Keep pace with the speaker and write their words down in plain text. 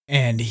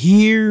And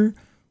here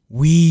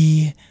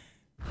we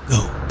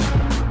go.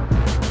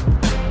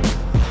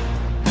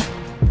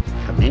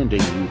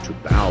 Commanding you to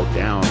bow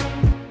down.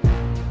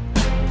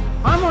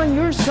 I'm on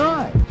your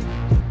side.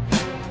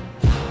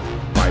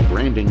 By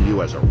branding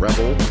you as a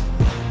rebel.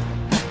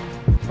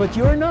 But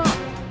you're not.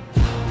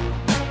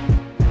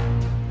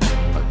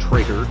 A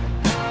traitor.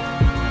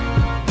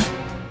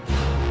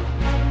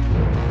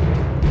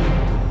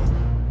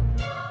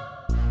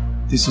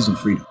 This isn't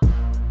freedom.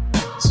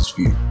 This is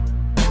fear.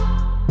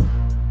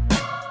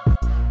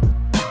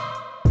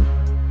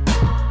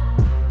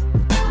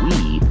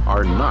 We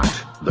are not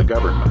the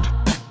government.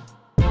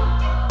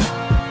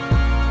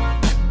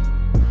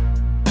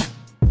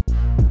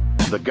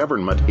 The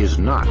government is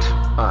not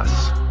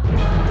us.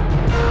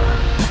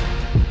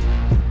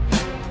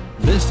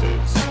 This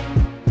is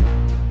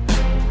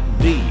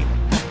the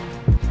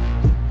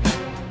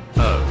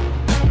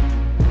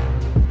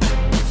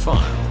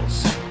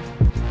Files.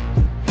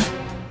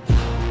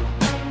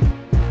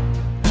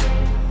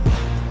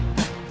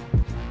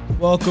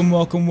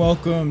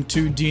 Welcome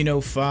to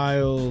Dino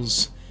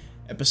Files,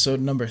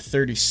 episode number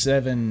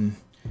 37.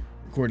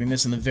 Recording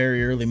this in the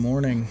very early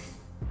morning,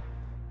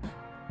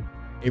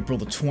 April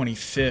the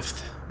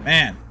 25th.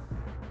 Man,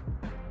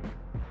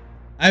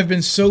 I've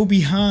been so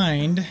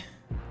behind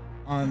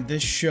on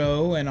this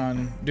show and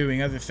on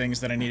doing other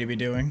things that I need to be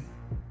doing.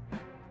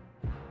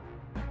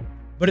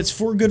 But it's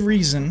for good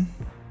reason.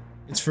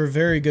 It's for a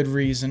very good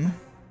reason.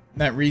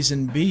 That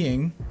reason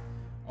being,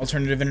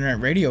 Alternative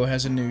Internet Radio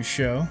has a new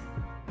show.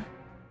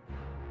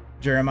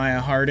 Jeremiah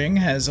Harding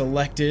has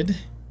elected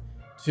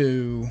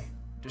to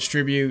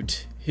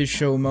distribute his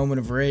show Moment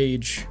of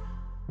Rage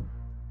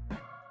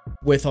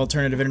with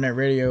Alternative Internet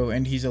Radio,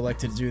 and he's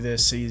elected to do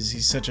this.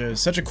 He's such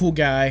a cool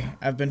guy.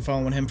 I've been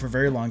following him for a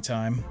very long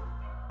time.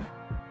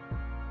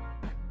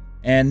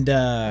 And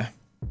yeah,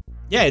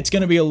 it's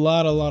going to be a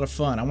lot of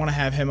fun. I want to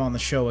have him on the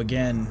show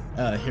again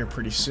here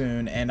pretty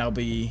soon, and I'll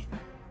be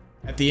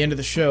at the end of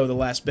the show. The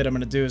last bit I'm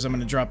going to do is I'm going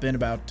to drop in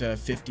about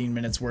 15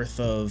 minutes worth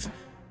of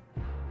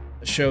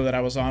the show that I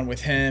was on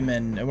with him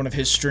and one of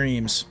his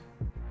streams.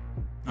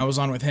 I was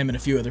on with him and a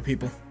few other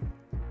people.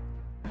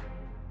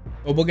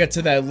 But we'll get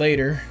to that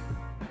later.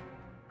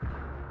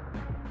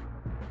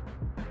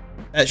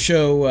 That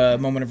show,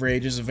 Moment of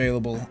Rage, is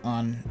available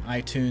on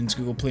iTunes,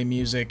 Google Play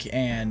Music,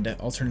 and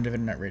Alternative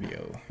Internet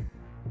Radio.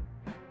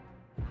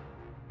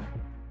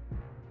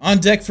 On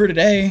deck for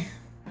today,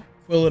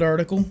 Quillette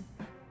article,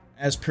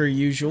 as per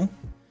usual.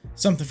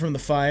 Something from the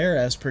fire,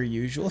 as per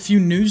usual. A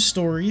few news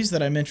stories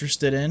that I'm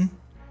interested in.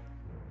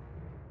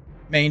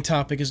 Main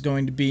topic is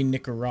going to be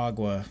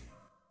Nicaragua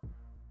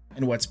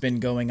and what's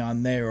been going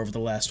on there over the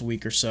last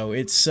week or so.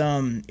 It's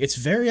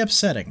very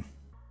upsetting,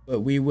 but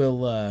we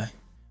will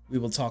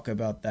talk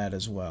about that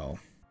as well.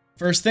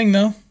 First thing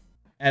though,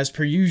 as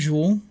per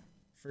usual,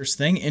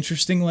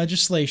 interesting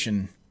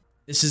legislation.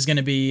 This is going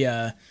to be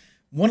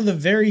one of the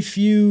very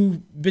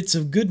few bits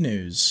of good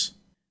news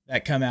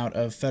that come out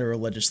of federal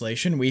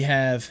legislation. We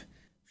have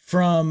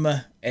from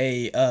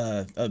a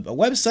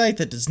website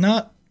that does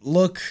not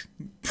look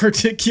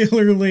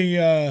particularly,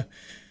 we'll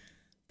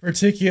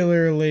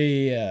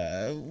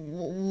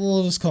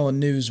just call it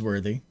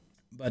newsworthy,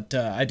 but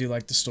I do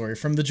like the story.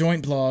 From the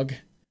Joint blog,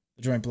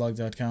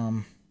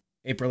 thejointblog.com,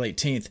 April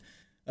 18th.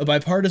 A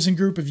bipartisan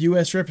group of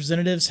U.S.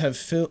 representatives have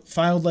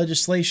filed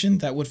legislation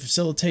that would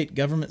facilitate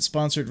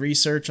government-sponsored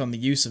research on the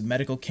use of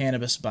medical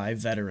cannabis by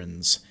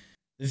veterans.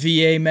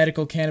 The VA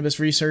Medical Cannabis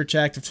Research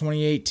Act of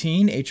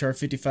 2018, H.R.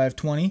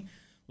 5520,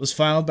 was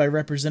filed by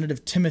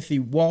Representative Timothy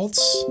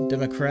Waltz,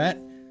 Democrat,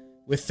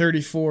 with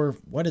 34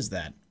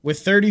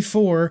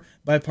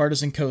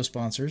 bipartisan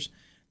co-sponsors.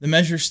 The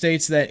measure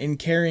states that in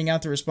carrying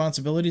out the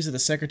responsibilities of the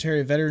Secretary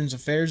of Veterans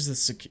Affairs,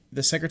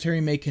 the Secretary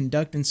may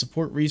conduct and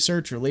support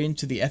research relating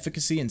to the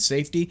efficacy and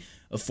safety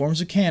of forms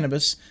of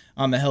cannabis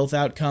on the health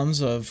outcomes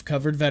of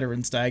covered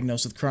veterans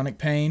diagnosed with chronic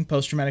pain,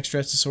 post-traumatic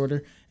stress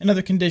disorder, and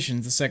other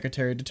conditions the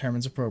Secretary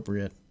determines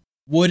appropriate.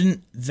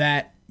 Wouldn't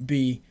that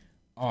be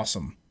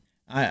awesome?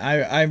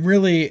 I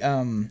really,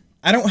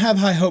 I don't have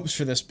high hopes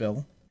for this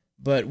bill,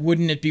 but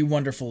wouldn't it be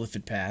wonderful if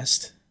it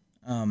passed?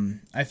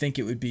 I think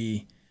it would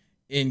be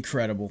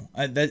incredible.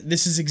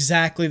 This is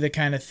exactly the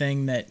kind of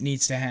thing that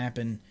needs to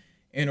happen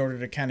in order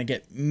to kind of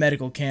get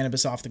medical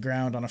cannabis off the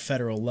ground on a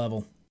federal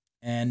level.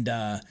 And,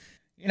 I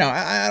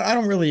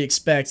don't really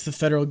expect the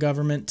federal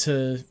government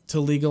to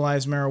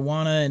legalize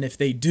marijuana, and if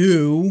they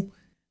do,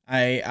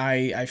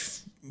 I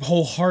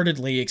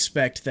wholeheartedly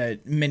expect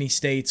that many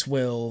states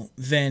will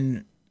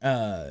then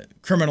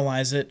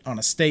criminalize it on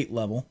a state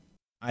level.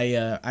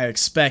 I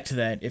expect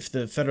that if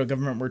the federal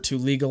government were to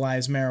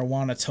legalize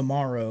marijuana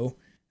tomorrow,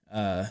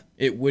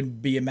 it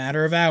would be a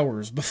matter of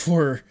hours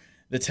before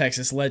the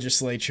Texas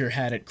legislature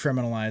had it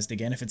criminalized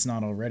again, if it's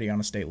not already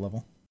on a state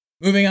level.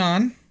 Moving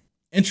on,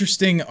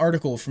 interesting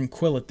article from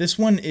Quillette. This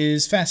one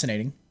is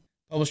fascinating.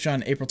 Published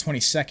on April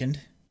 22nd.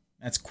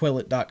 That's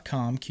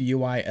Quillette.com,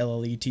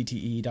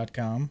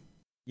 Quillette.com.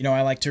 You know,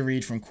 I like to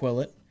read from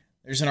Quillette.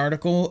 There's an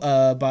article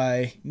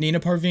by Nima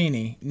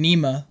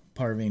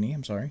Parvini,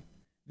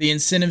 The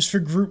incentives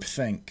for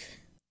groupthink.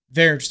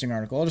 Very interesting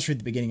article. I'll just read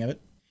the beginning of it.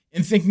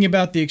 In thinking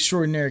about the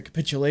extraordinary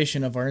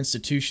capitulation of our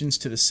institutions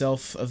to the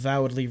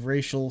self-avowedly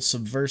racial,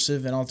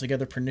 subversive, and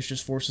altogether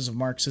pernicious forces of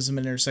Marxism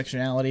and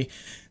intersectionality,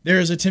 there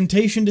is a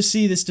temptation to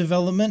see this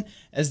development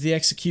as the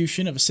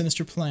execution of a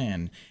sinister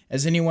plan.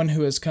 As anyone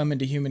who has come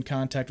into human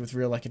contact with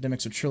real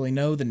academics would surely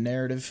know, the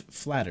narrative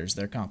flatters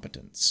their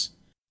competence.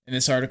 In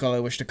this article, I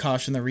wish to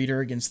caution the reader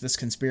against this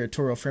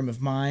conspiratorial frame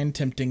of mind,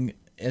 tempting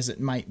as it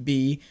might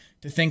be.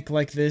 To think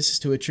like this is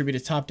to attribute a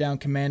top-down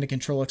command and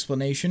control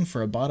explanation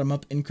for a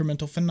bottom-up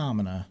incremental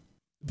phenomena.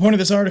 The point of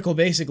this article,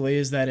 basically,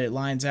 is that it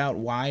lines out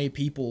why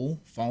people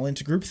fall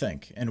into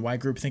groupthink, and why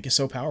groupthink is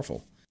so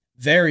powerful.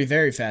 Very,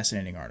 very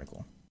fascinating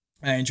article.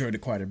 I enjoyed it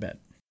quite a bit.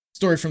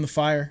 Story from The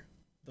Fire,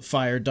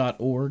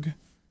 thefire.org,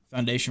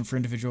 Foundation for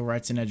Individual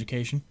Rights in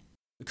Education.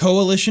 The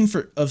Coalition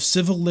of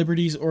Civil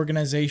Liberties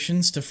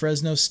Organizations to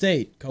Fresno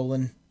State,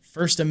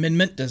 First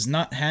Amendment does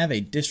not have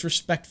a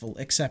disrespectful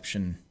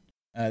exception.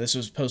 This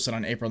was posted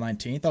on April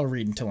 19th. I'll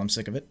read until I'm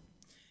sick of it.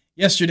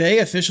 Yesterday,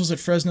 officials at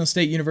Fresno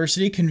State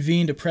University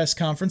convened a press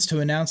conference to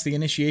announce the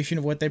initiation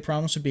of what they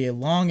promised would be a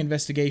long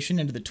investigation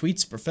into the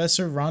tweets of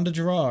Professor Rhonda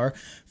Gerard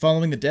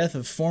following the death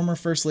of former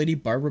First Lady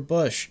Barbara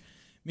Bush.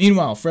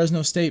 Meanwhile,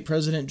 Fresno State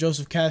President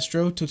Joseph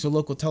Castro took to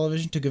local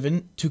television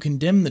to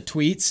condemn the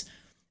tweets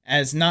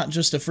as not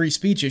just a free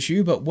speech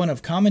issue, but one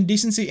of common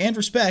decency and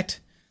respect,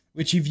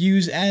 which he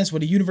views as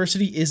what a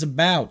university is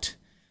about.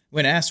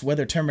 When asked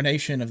whether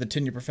termination of the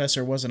tenured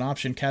professor was an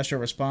option, Castro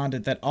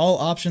responded that all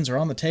options are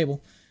on the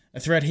table, a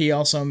threat he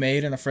also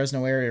made in a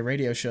Fresno area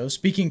radio show.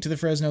 Speaking to the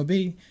Fresno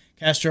Bee,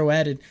 Castro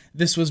added,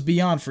 "This was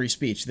beyond free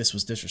speech. This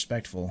was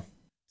disrespectful."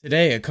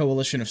 Today, a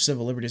coalition of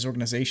civil liberties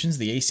organizations,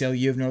 the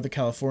ACLU of Northern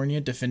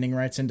California, Defending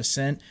Rights and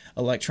Dissent,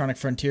 Electronic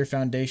Frontier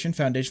Foundation,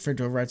 Foundation for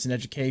Individual Rights in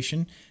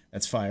Education,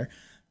 that's FIRE,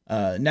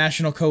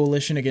 National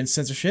Coalition Against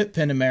Censorship,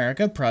 PEN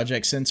America,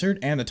 Project Censored,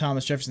 and the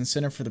Thomas Jefferson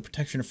Center for the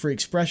Protection of Free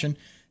Expression,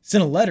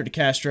 sent a letter to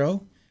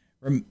Castro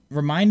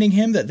reminding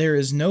him that there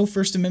is no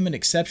First Amendment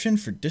exception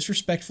for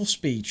disrespectful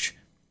speech.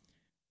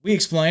 We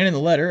explain in the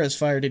letter, as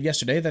FIRE did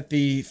yesterday, that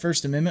the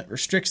First Amendment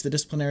restricts the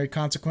disciplinary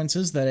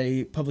consequences that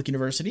a public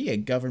university, a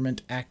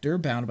government actor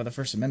bound by the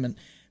First Amendment,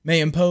 may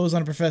impose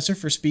on a professor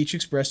for speech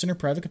expressed in her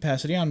private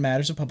capacity on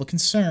matters of public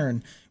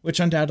concern, which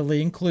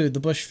undoubtedly include the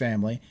Bush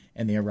family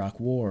and the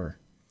Iraq War.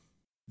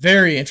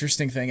 Very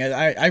interesting thing.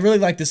 I really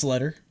like this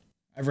letter.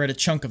 I've read a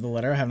chunk of the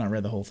letter. I have not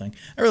read the whole thing.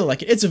 I really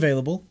like it. It's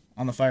available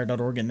on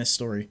thefire.org in this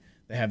story.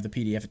 They have the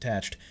PDF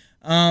attached.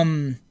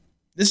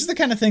 This is the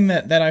kind of thing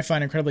that I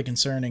find incredibly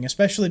concerning,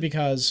 especially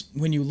because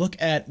when you look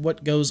at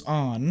what goes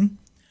on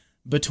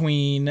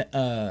between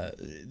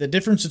the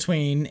difference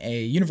between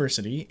a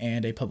university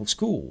and a public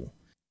school,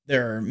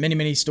 there are many,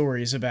 many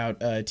stories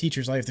about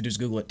teachers. All you have to do is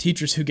Google it.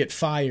 Teachers who get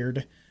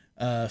fired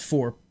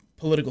for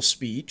political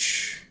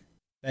speech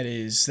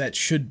that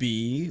should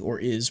be or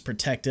is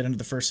protected under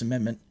the First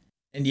Amendment.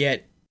 And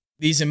yet,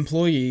 these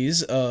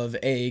employees of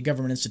a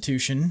government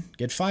institution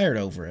get fired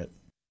over it.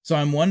 So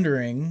I'm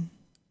wondering,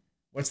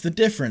 what's the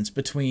difference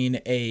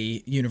between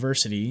a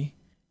university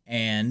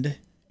and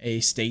a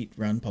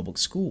state-run public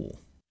school?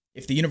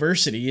 If the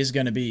university is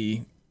going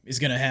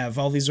to have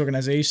all these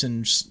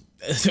organizations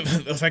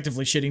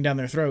effectively shitting down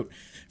their throat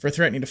for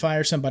threatening to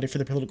fire somebody for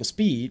their political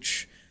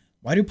speech,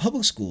 why do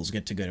public schools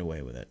get to get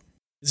away with it?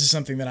 This is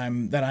something that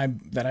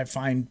I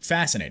find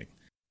fascinating.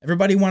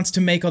 Everybody wants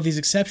to make all these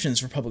exceptions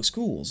for public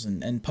schools,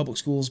 and public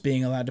schools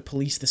being allowed to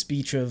police the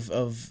speech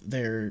of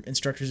their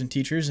instructors and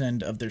teachers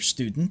and of their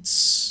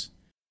students.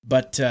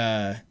 But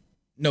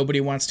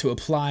nobody wants to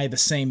apply the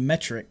same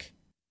metric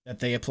that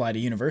they apply to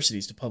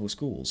universities to public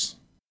schools.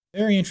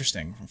 Very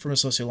interesting, from a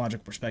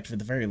sociological perspective at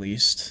the very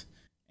least,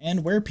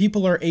 and where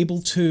people are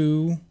able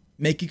to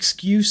make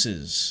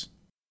excuses.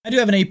 I do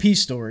have an AP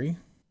story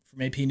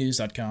from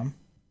apnews.com.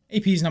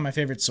 AP is not my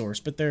favorite source,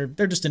 but they're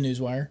just a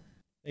newswire.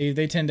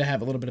 They tend to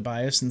have a little bit of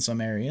bias in some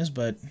areas,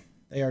 but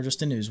they are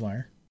just a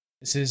newswire.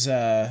 This is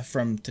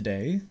from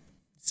today. It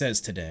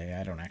says today.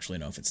 I don't actually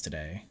know if it's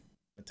today,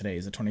 but today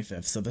is the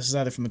 25th, so this is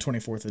either from the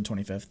 24th or the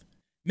 25th.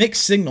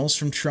 Mixed signals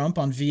from Trump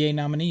on VA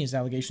nominee as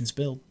allegations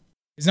build.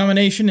 His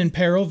nomination in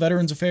peril,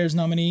 Veterans Affairs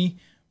nominee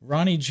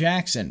Ronny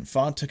Jackson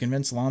fought to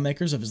convince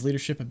lawmakers of his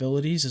leadership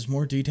abilities as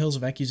more details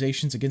of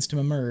accusations against him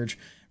emerge,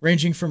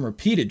 ranging from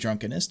repeated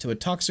drunkenness to a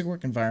toxic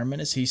work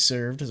environment as he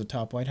served as a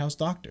top White House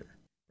doctor.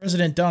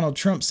 President Donald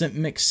Trump sent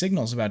mixed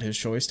signals about his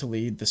choice to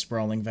lead the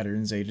sprawling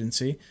Veterans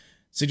Agency,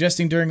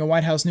 suggesting during a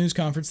White House news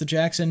conference that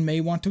Jackson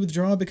may want to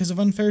withdraw because of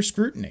unfair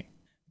scrutiny.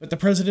 But the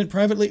president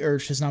privately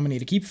urged his nominee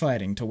to keep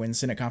fighting to win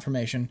Senate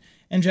confirmation,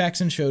 and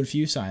Jackson showed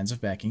few signs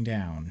of backing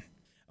down.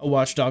 A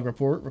watchdog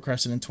report,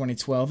 requested in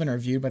 2012 and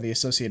reviewed by the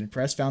Associated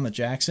Press, found that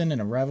Jackson and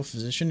a rival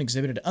physician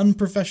exhibited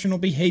unprofessional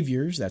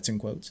behaviors, that's in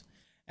quotes,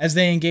 as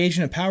they engaged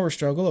in a power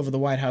struggle over the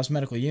White House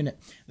medical unit.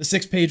 The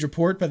 6-page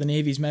report by the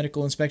Navy's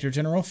Medical Inspector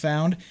General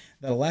found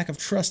that a lack of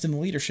trust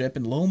in leadership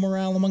and low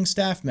morale among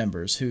staff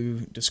members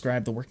who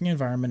described the working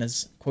environment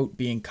as, quote,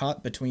 being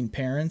caught between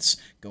parents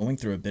going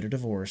through a bitter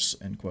divorce,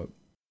 end quote.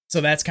 So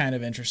that's kind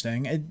of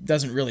interesting. It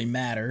doesn't really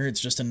matter. It's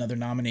just another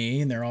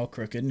nominee, and they're all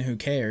crooked, and who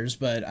cares?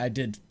 But I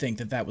did think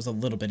that that was a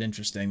little bit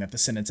interesting, that the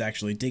Senate's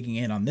actually digging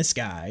in on this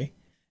guy,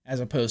 as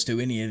opposed to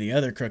any of the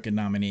other crooked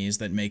nominees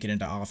that make it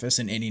into office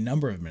in any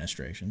number of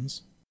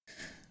administrations.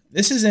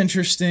 This is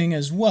interesting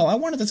as well. I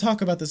wanted to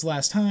talk about this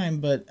last time,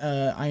 but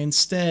I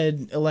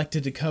instead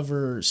elected to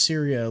cover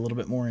Syria a little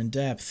bit more in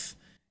depth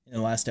in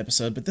the last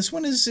episode. But this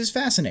one is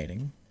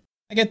fascinating.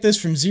 I get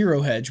this from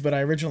Zero Hedge, but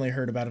I originally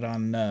heard about it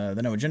on the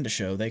No Agenda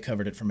show. They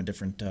covered it from a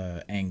different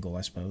angle,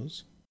 I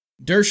suppose.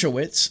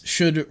 Dershowitz,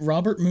 should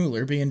Robert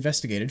Mueller be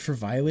investigated for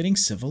violating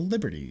civil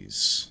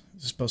liberties?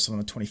 This is posted on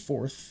the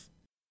 24th.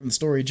 From the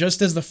story,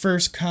 just as the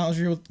first I'm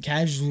going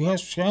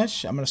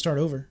to start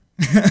over.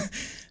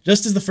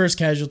 Just as the first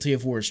casualty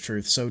of war is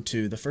truth, so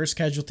too the first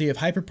casualty of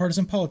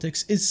hyperpartisan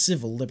politics is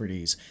civil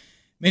liberties.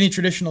 Many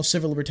traditional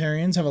civil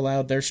libertarians have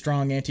allowed their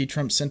strong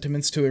anti-Trump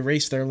sentiments to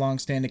erase their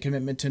long-standing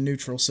commitment to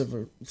neutral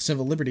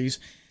civil liberties.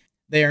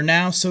 They are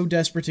now so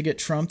desperate to get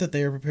Trump that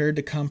they are prepared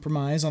to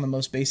compromise on the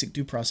most basic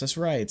due process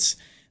rights.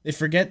 They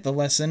forget the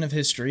lesson of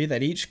history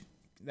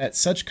that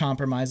such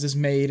compromises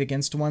made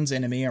against one's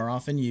enemy are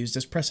often used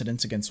as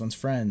precedents against one's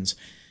friends.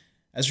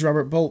 As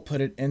Robert Bolt put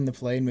it in the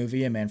play and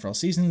movie A Man for All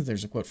Seasons,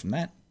 there's a quote from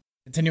that.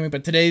 Continuing,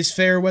 but today's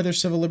fair-weather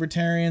civil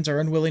libertarians are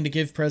unwilling to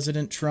give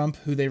President Trump,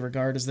 who they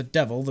regard as the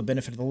devil, the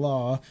benefit of the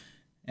law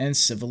and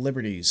civil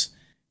liberties.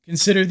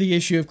 Consider the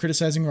issue of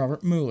criticizing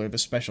Robert Mueller, the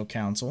special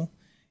counsel.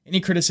 Any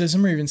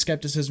criticism or even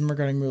skepticism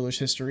regarding Mueller's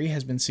history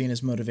has been seen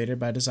as motivated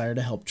by a desire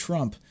to help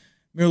Trump.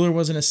 Mueller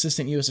was an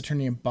assistant U.S.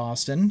 attorney in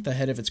Boston, the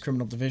head of its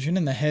criminal division,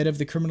 and the head of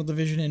the criminal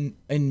division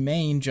in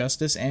Maine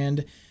Justice,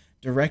 and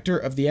director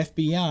of the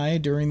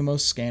FBI during the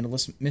most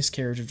scandalous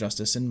miscarriage of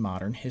justice in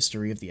modern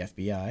history of the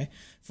FBI.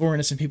 4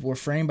 innocent people were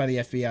framed by the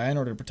FBI in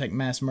order to protect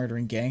mass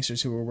murdering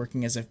gangsters who were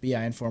working as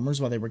FBI informers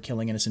while they were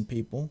killing innocent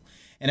people.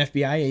 An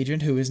FBI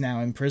agent who is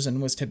now in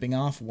prison was tipping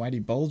off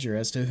Whitey Bulger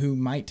as to who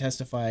might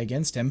testify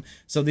against him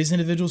so these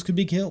individuals could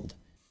be killed.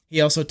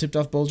 He also tipped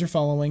off Bulger,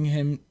 allowing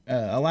him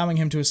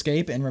to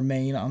escape and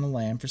remain on the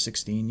lam for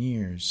 16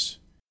 years.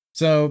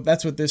 So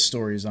that's what this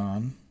story's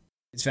on.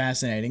 It's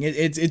fascinating.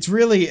 It's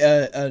really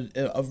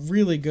a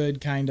really good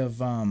kind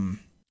of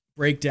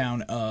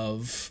breakdown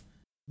of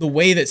the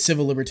way that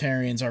civil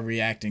libertarians are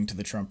reacting to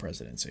the Trump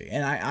presidency,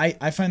 and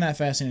I find that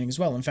fascinating as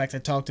well. In fact,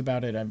 I've talked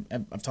about it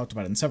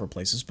in several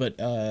places,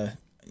 but on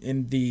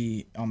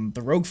the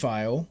Rogue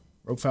File,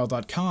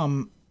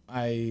 roguefile.com,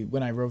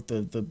 when I wrote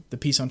the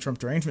piece on Trump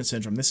derangement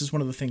syndrome, this is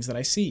one of the things that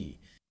I see.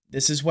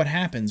 This is what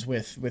happens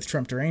with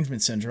Trump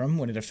derangement syndrome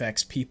when it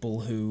affects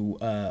people who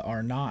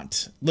are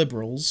not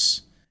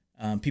liberals.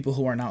 People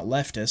who are not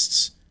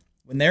leftists,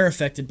 when they're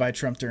affected by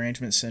Trump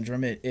derangement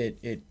syndrome,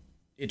 it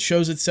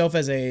shows itself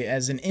as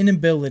an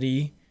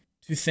inability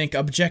to think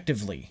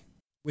objectively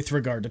with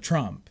regard to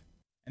Trump.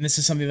 And this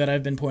is something that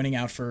I've been pointing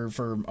out for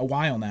a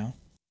while now,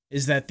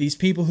 is that these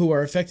people who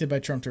are affected by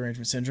Trump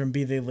derangement syndrome,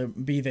 be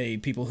they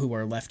people who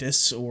are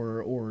leftists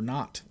or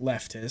not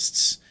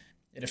leftists,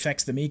 it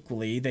affects them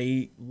equally.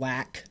 They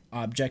lack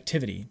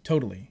objectivity,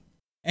 totally.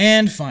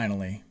 And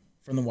finally,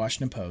 from the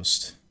Washington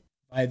Post,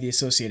 by the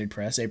Associated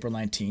Press, April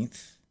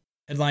 19th.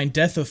 Headline,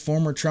 Death of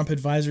Former Trump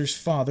Advisor's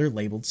Father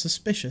Labeled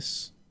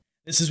Suspicious.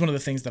 This is one of the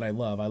things that I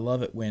love. I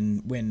love it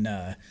when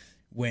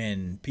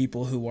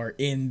people who are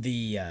in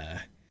the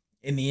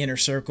inner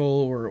circle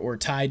or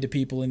tied to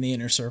people in the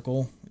inner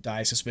circle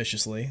die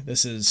suspiciously.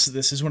 This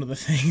is one of the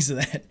things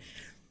that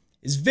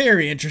is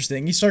very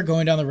interesting. You start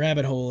going down the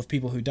rabbit hole of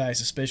people who die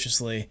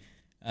suspiciously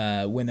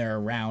when they're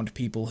around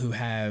people who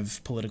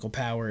have political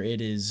power.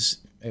 It's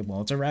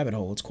a rabbit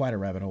hole. It's quite a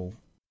rabbit hole.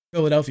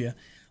 Philadelphia.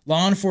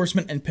 Law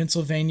enforcement and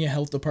Pennsylvania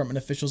Health Department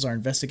officials are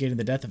investigating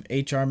the death of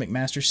H.R.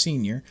 McMaster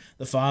Sr.,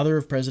 the father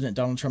of President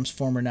Donald Trump's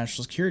former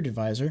national security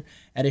advisor,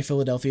 at a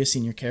Philadelphia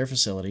senior care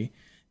facility.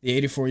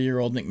 The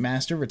 84-year-old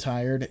McMaster,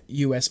 retired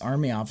U.S.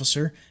 Army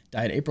officer,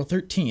 died April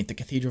 13th at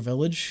Cathedral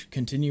Village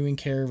Continuing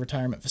Care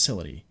Retirement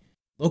Facility.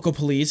 Local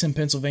police and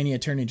Pennsylvania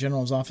Attorney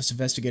General's office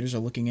investigators are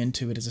looking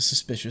into it as a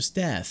suspicious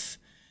death.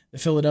 The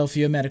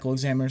Philadelphia Medical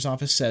Examiner's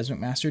Office says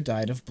McMaster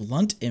died of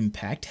blunt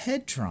impact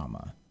head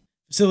trauma.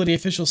 Facility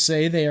officials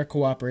say they are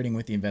cooperating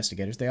with the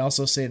investigators. They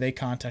also say they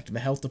contacted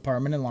the health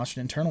department and launched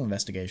an internal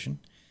investigation.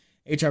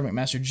 H.R.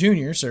 McMaster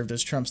Jr. served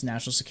as Trump's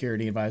national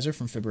security advisor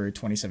from February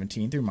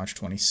 2017 through March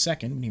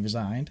 22nd when he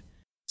resigned.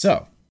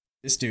 So,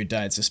 this dude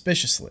died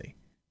suspiciously.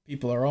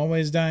 People are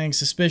always dying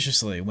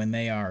suspiciously when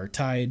they are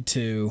tied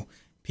to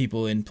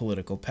people in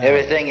political power.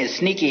 Everything is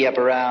sneaky up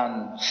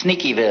around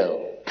Sneakyville.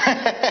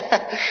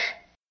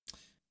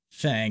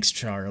 Thanks,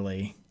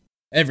 Charlie.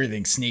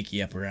 Everything's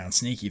sneaky up around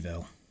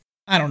Sneakyville.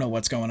 I don't know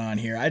what's going on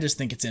here. I just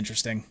think it's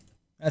interesting.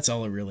 That's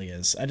all it really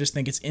is. I just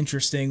think it's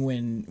interesting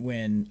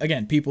when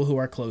again, people who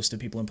are close to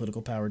people in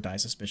political power die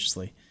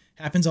suspiciously.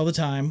 Happens all the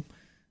time.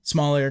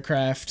 Small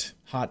aircraft,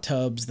 hot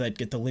tubs that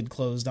get the lid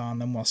closed on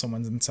them while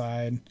someone's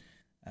inside.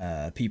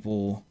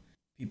 People,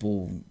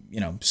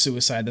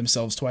 suicide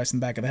themselves twice in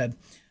the back of the head.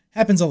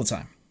 Happens all the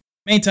time.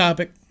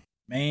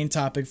 Main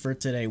topic for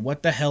today.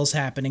 What the hell's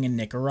happening in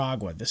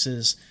Nicaragua?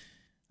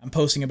 I'm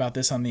posting about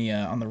this on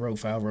the Rogue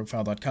File,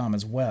 roguefile.com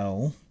as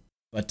well.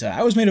 But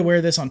I was made aware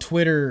of this on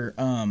Twitter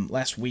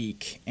last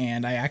week,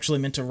 and I actually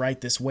meant to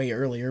write this way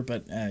earlier,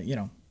 but,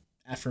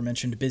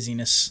 aforementioned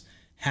busyness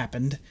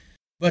happened.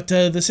 But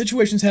the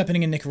situation's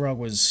happening in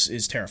Nicaragua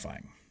is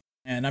terrifying,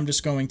 and I'm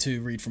just going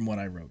to read from what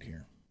I wrote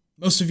here.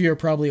 Most of you are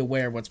probably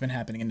aware of what's been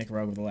happening in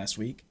Nicaragua the last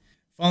week.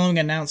 Following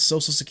announced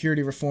Social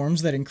Security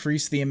reforms that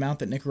increased the amount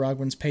that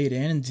Nicaraguans paid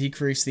in and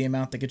decreased the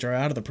amount they could draw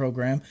out of the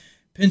program,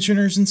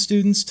 pensioners and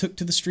students took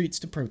to the streets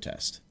to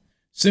protest.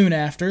 Soon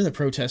after, the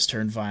protests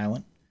turned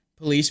violent.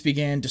 Police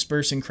began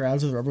dispersing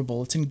crowds with rubber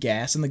bullets and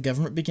gas, and the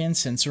government began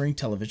censoring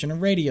television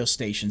and radio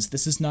stations.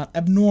 This is not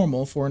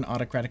abnormal for an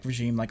autocratic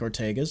regime like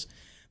Ortega's,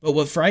 but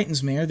what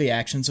frightens me are the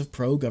actions of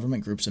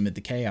pro-government groups amid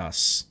the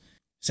chaos.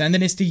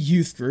 Sandinista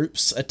youth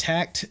groups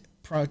attacked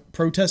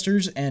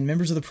protesters and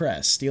members of the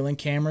press, stealing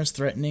cameras,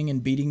 threatening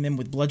and beating them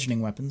with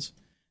bludgeoning weapons.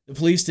 The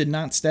police did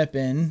not step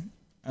in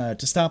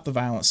to stop the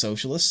violent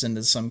socialists, and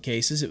in some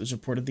cases it was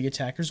reported the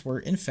attackers were,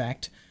 in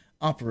fact,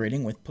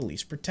 operating with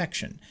police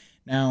protection.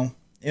 Now,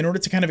 in order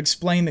to kind of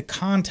explain the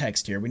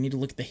context here, we need to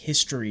look at the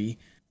history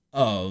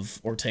of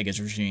Ortega's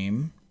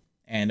regime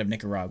and of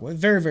Nicaragua.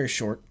 Very, very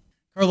short.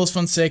 Carlos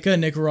Fonseca, a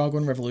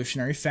Nicaraguan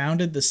revolutionary,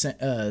 founded the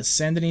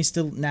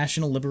Sandinista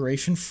National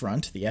Liberation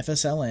Front, the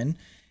FSLN,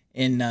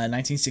 in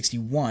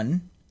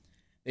 1961.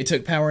 They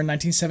took power in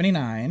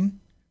 1979.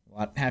 A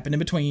lot happened in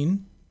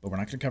between, but we're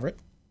not going to cover it.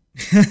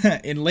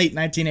 In late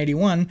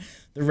 1981,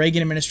 the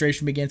Reagan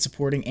administration began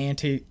supporting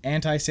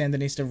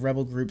anti-Sandinista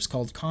rebel groups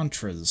called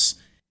Contras.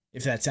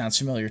 If that sounds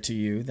familiar to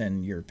you,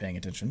 then you're paying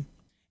attention.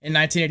 In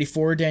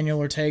 1984, Daniel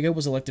Ortega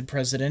was elected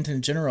president in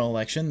a general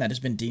election that has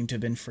been deemed to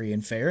have been free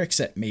and fair,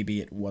 except maybe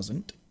it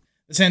wasn't.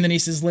 The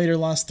Sandinistas later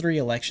lost 3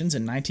 elections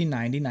in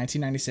 1990,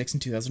 1996,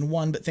 and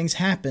 2001, but things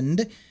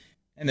happened,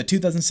 and the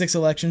 2006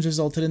 elections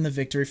resulted in the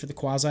victory for the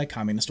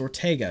quasi-communist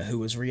Ortega, who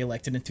was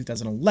re-elected in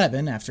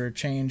 2011 after a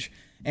change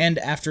to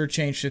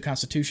the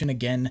constitution,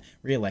 again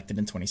re-elected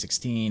in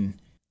 2016.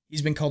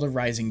 He's been called a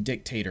rising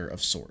dictator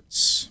of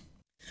sorts.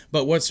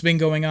 But what's been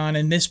going on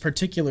in this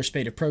particular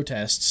spate of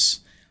protests,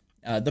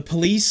 the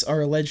police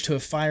are alleged to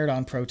have fired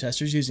on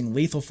protesters using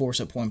lethal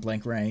force at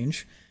point-blank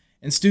range,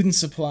 and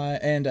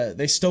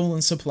they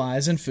stolen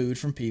supplies and food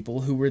from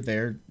people who were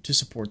there to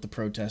support the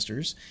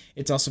protesters.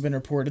 It's also been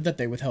reported that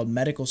they withheld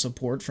medical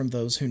support from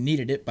those who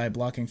needed it by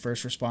blocking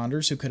first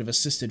responders who could have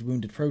assisted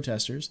wounded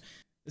protesters.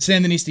 The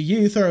Sandinista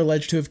youth are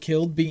alleged to have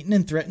killed, beaten,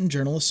 and threatened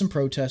journalists and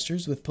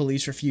protesters, with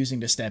police refusing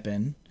to step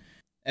in.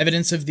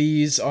 Evidence of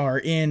these are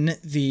in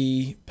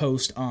the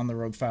post on the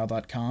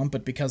roguefile.com,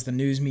 but because the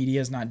news media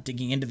is not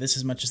digging into this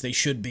as much as they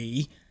should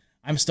be,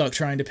 I'm stuck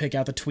trying to pick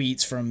out the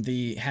tweets from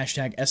the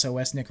hashtag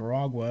SOS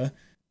Nicaragua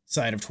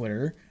side of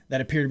Twitter that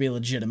appear to be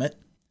legitimate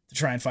to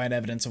try and find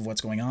evidence of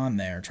what's going on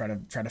there, try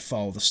to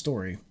follow the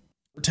story.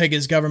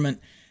 Ortega's government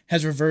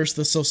has reversed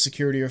the Social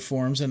Security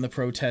reforms, and the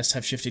protests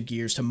have shifted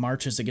gears to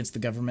marches against the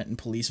government and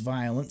police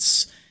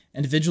violence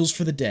and vigils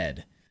for the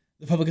dead.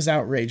 The public is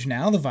outraged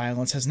now. The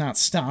violence has not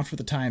stopped,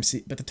 but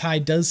the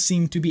tide does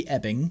seem to be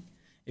ebbing,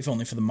 if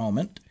only for the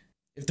moment.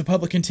 If the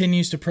public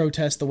continues to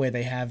protest the way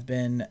they have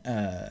been,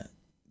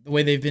 the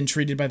way they've been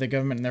treated by the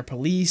government and their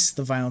police,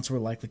 the violence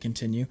will likely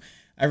continue.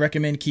 I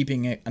recommend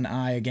keeping an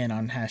eye again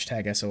on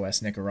hashtag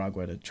SOS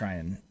Nicaragua to try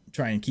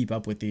and keep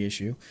up with the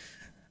issue.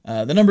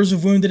 The numbers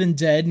of wounded and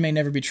dead may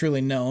never be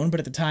truly known,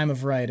 but at the time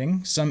of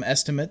writing, some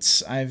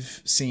estimates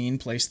I've seen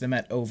place them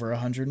at over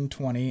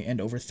 120 and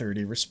over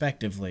 30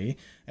 respectively.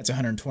 That's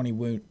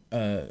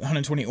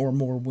 120 or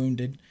more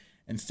wounded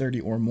and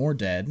 30 or more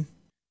dead.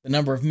 The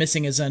number of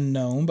missing is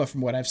unknown, but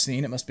from what I've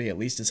seen, it must be at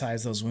least as high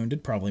as those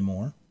wounded, probably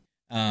more.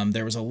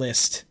 There was a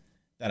list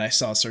that I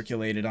saw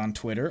circulated on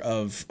Twitter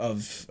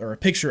or a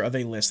picture of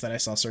a list that I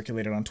saw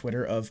circulated on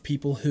Twitter of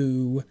people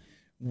who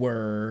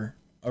were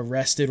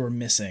arrested or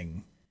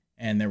missing.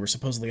 And there were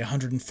supposedly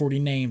 140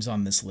 names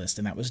on this list,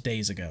 and that was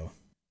days ago.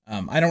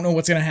 I don't know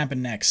what's going to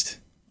happen next.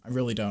 I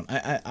really don't.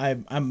 I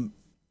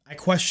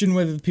question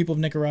whether the people of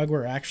Nicaragua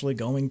are actually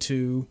going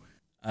to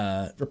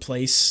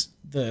replace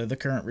the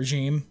current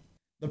regime.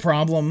 The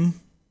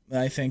problem,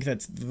 I think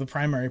that's the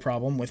primary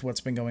problem with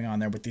what's been going on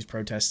there with these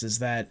protests, is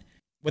that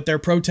what they're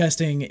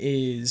protesting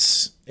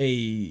is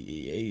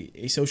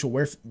a social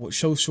welfare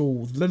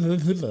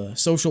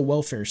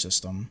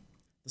system,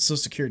 the Social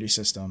Security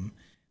system.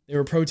 They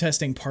were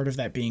protesting part of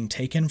that being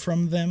taken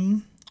from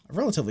them, a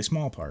relatively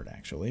small part,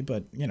 actually,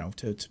 but,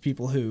 to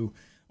people who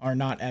are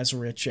not as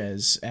rich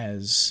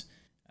as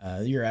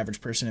your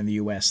average person in the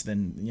U.S.,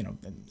 then,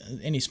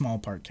 any small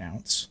part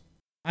counts.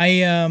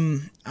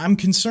 I'm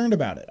concerned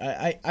about it.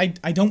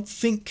 I don't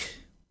think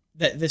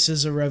that this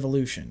is a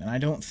revolution, and I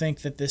don't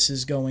think that this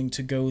is going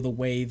to go the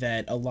way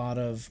that a lot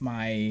of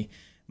my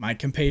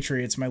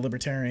compatriots, my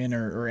libertarian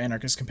or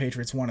anarchist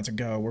compatriots want it to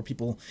go, where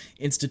people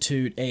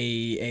institute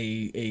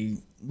a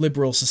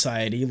liberal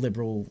society,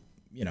 liberal,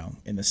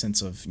 in the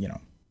sense of,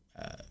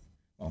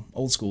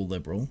 old school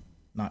liberal,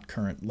 not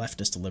current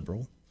leftist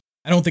liberal.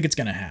 I don't think it's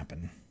going to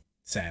happen,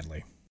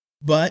 sadly.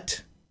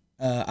 But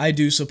I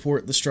do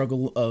support the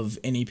struggle of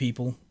any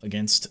people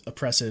against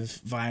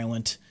oppressive,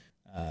 violent,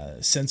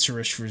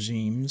 censorious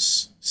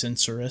regimes.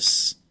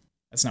 Censorious.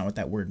 That's not what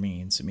that word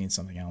means. It means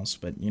something else,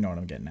 but you know what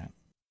I'm getting at.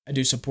 I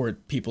do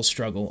support people's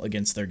struggle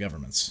against their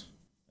governments,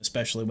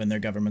 especially when their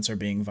governments are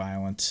being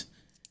violent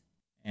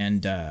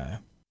and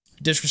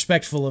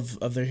disrespectful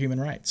of their human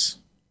rights.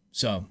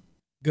 So,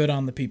 good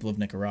on the people of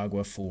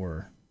Nicaragua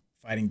for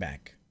fighting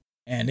back.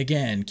 And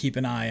again, keep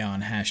an eye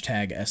on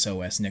hashtag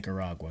SOS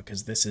Nicaragua,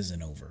 because this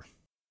isn't over.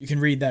 You can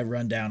read that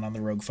rundown on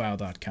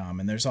theroguefile.com,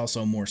 and there's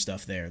also more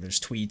stuff there. There's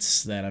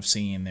tweets that I've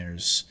seen.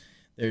 There's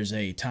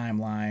a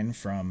timeline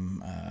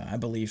from, I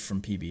believe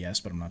from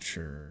PBS, but I'm not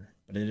sure.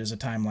 But it is a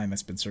timeline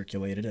that's been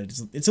circulated.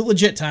 It's a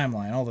legit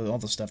timeline. All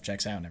the stuff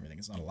checks out and everything.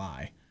 It's not a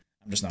lie.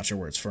 I'm just not sure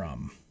where it's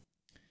from.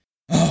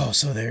 Oh,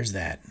 so there's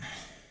that.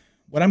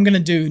 What I'm going to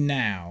do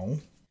now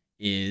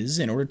is,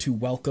 in order to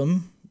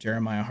welcome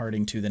Jeremiah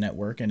Harding to the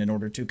network, and in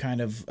order to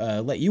kind of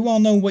let you all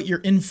know what you're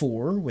in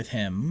for with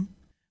him,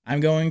 I'm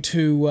going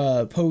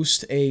to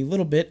post a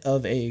little bit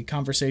of a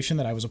conversation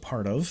that I was a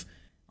part of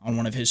on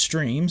one of his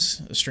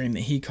streams, a stream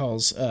that he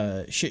calls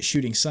Shit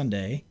Shooting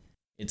Sunday.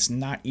 It's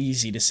not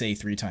easy to say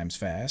 3 times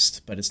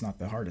fast, but it's not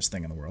the hardest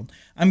thing in the world.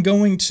 I'm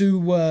going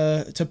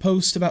to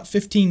post about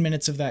 15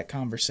 minutes of that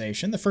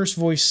conversation. The first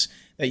voice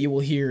that you will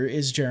hear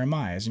is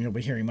Jeremiah's, and you'll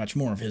be hearing much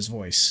more of his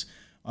voice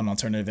on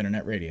Alternative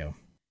Internet Radio.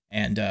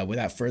 And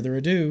without further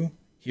ado,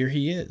 here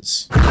he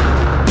is.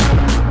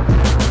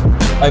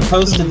 I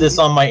posted this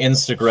on my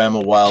Instagram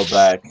a while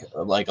back,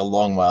 like a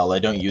long while. I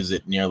don't use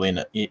it nearly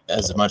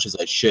as much as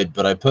I should,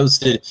 but I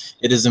posted,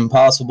 "It is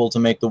impossible to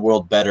make the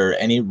world better.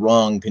 Any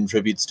wrong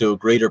contributes to a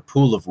greater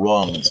pool of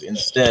wrongs.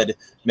 Instead,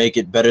 make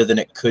it better than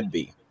it could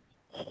be."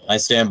 I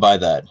stand by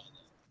that.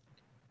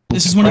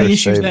 This is one of the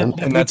issues that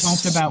we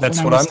talked about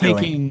when I was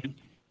taking...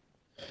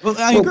 Well,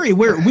 I agree.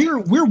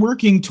 We're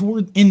working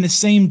in the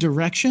same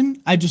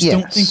direction. I just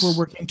don't think we're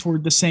working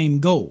toward the same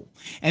goal.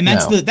 And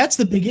that's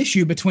the big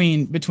issue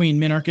between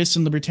minarchists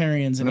and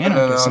libertarians and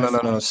anarchists.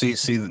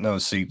 No.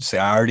 See.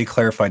 I already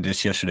clarified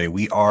this yesterday.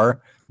 We are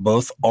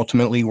both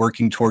ultimately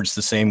working towards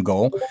the same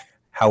goal.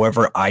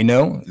 However, I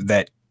know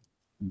that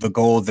the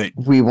goal that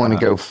we want to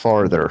go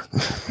farther.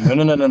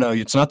 No.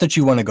 It's not that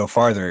you want to go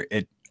farther.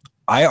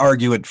 I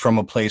argue it from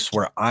a place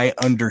where I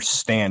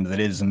understand that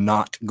it is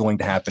not going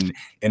to happen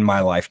in my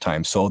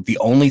lifetime. So the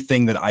only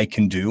thing that I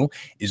can do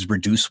is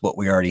reduce what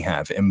we already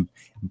have. And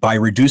by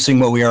reducing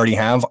what we already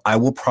have, I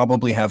will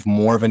probably have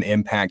more of an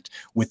impact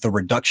with the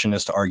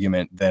reductionist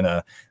argument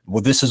than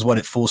this is what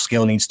at full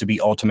scale needs to be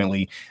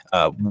ultimately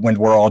when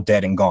we're all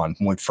dead and gone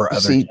for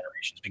other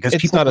generations. Because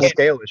it's not a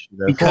scale issue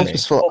though.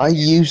 Because I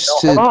used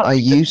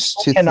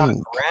to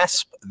think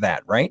grasp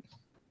that, right?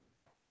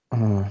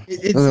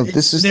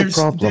 This is the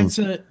problem.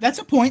 That's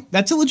a point.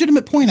 That's a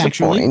legitimate point,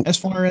 actually, as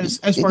far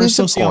as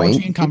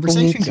sociology and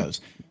conversation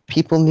goes.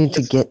 People need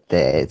to get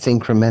there. It's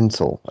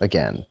incremental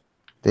again.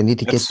 They need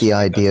to get the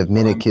idea of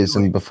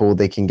minarchism before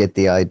they can get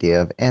the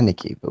idea of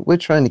anarchy. But we're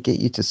trying to get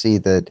you to see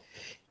that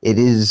it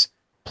is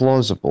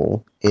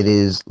plausible, it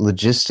is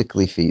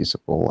logistically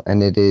feasible,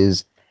 and it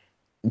is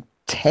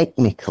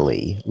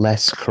technically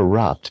less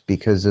corrupt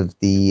because of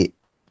the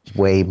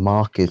way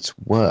markets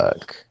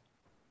work.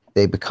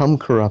 They become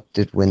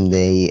corrupted when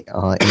they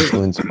are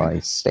influenced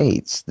by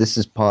states. This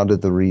is part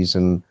of the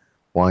reason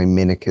why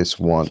minarchists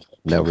want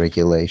no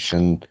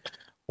regulation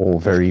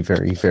or very,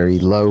 very, very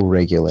low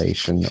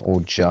regulation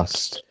or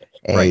just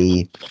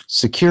a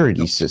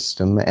security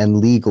system and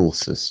legal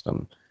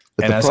system.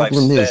 But the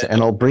problem is,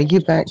 and I'll bring you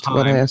back to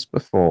what I asked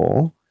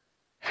before,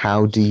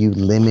 how do you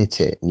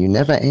limit it? And you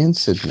never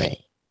answered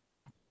me.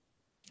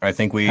 I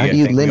think we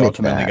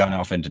ultimately got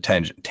off into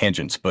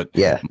tangents, but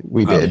yeah,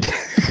 we did.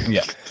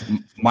 Yeah,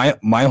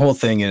 my whole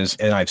thing is,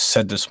 and I've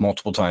said this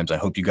multiple times. I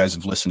hope you guys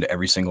have listened to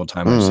every single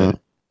time I've said it.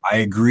 I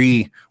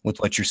agree with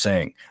what you're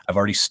saying. I've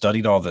already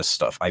studied all this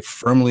stuff. I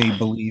firmly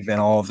believe in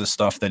all of this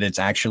stuff, that it's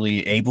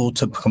actually able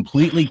to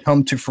completely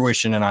come to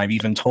fruition. And I've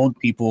even told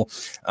people,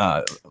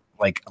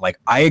 like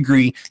I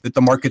agree that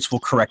the markets will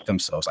correct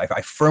themselves.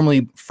 I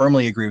firmly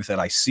agree with it.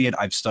 I see it.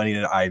 I've studied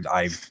it.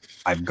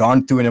 I've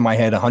gone through it in my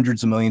head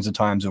hundreds of millions of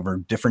times over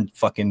different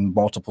fucking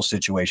multiple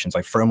situations.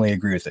 I firmly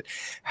agree with it.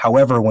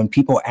 However, when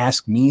people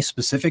ask me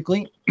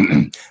specifically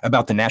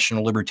about the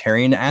national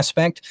libertarian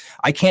aspect,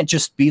 I can't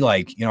just be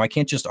like, I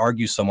can't just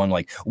argue someone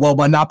like, well,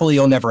 monopoly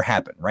will never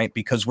happen, right?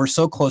 Because we're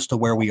so close to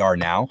where we are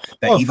now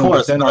that even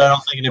within I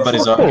don't think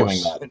anybody's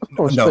arguing that. Of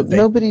course, but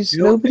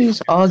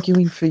nobody's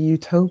arguing for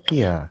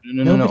utopia.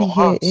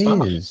 Nobody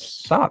here is.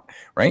 Stop,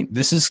 right?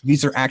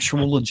 These are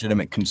actual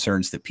legitimate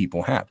concerns that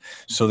people have.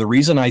 So the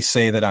reason I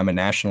say that I'm a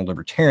national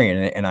libertarian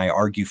and I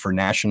argue for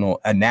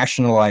a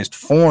nationalized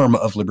form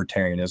of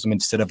libertarianism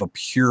instead of a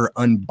pure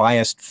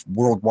unbiased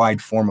worldwide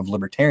form of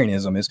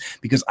libertarianism is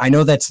because I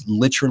know that's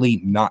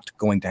literally not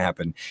going to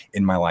happen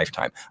in my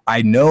lifetime.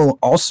 I know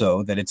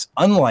also that it's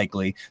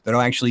unlikely that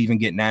I'll actually even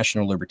get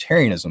national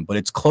libertarianism, but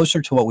it's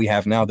closer to what we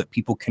have now that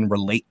people can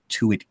relate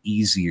to it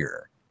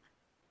easier.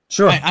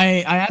 Sure.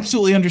 I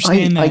absolutely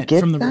understand I that get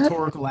from the that.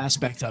 rhetorical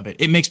aspect of it.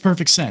 It makes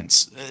perfect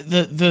sense.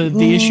 The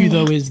issue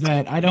though is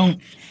that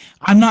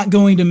I'm not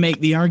going to make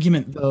the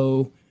argument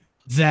though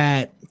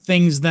that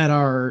things that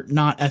are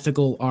not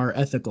ethical are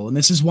ethical. And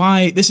this is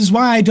why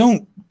I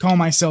don't call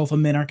myself a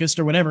minarchist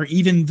or whatever,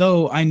 even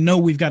though I know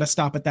we've got to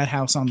stop at that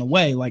house on the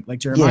way, like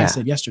Jeremiah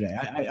said yesterday.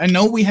 I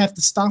know we have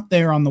to stop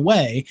there on the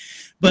way,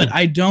 but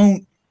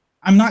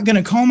I'm not going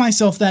to call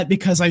myself that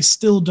because I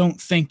still don't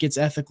think it's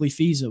ethically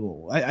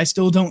feasible. I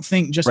still don't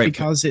think just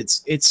because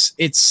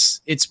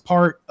it's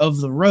part of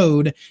the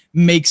road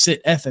makes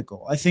it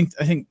ethical. I think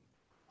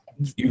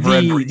you've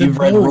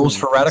read Rules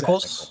for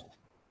Radicals?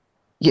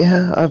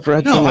 Yeah, I've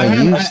read them. I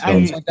use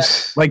them.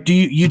 Like, do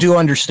you do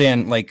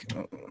understand, like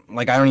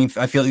I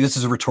feel like this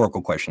is a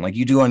rhetorical question. Like,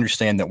 you do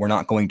understand that we're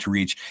not going to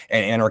reach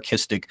an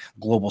anarchistic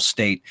global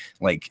state,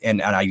 like,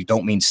 and I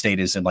don't mean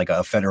state as in like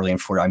a federally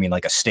enforced, I mean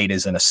like a state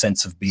as in a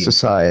sense of being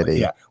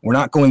society. Yeah, we're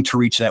not going to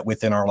reach that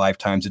within our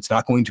lifetimes. It's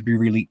not going to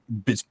be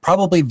it's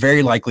probably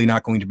very likely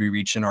not going to be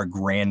reached in our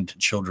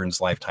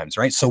grandchildren's lifetimes,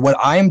 right? So what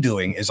I am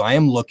doing is I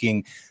am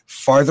looking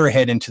farther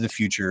ahead into the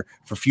future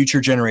for future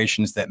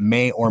generations that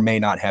may or may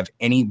not have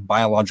any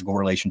biological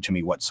relation to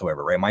me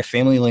whatsoever, right? My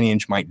family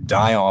lineage might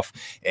die off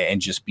and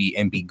just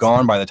be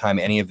gone by the time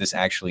any of this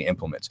actually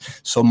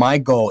implements. So my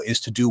goal is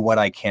to do what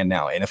I can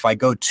now. And if I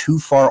go too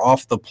far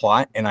off the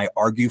plot and I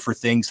argue for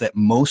things that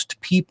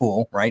most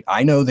people, right,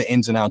 I know the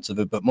ins and outs of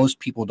it, but most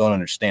people don't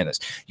understand this.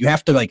 You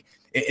have to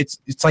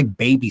it's like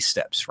baby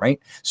steps, right?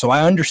 So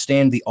I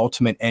understand the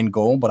ultimate end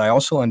goal, but I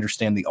also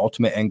understand the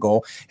ultimate end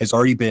goal has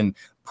already been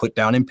put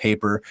down in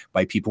paper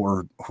by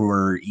people who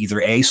are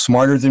either A,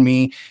 smarter than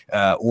me,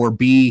 or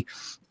B,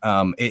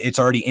 it's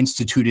already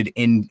instituted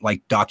in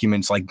like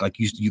documents, like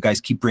you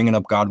guys keep bringing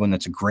up Godwin.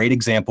 That's a great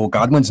example.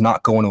 Godwin's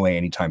not going away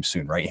anytime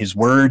soon, right? His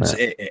words,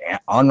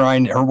 Ayn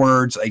Rand, her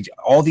words,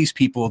 all these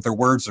people, their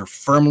words are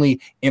firmly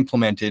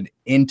implemented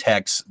in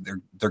text.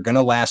 They're going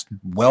to last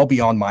well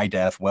beyond my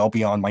death, well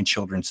beyond my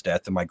children's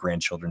death and my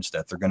grandchildren's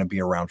death. They're going to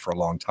be around for a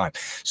long time.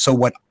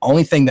 So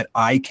only thing that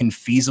I can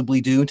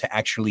feasibly do to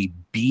actually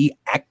be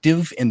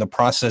active in the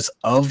process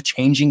of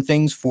changing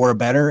things for a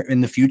better in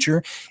the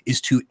future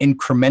is to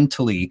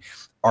incrementally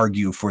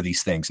argue for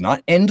these things,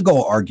 not end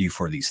goal argue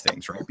for these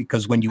things, right?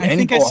 Because when you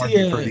end goal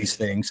argue for these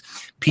things,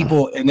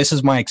 people, and this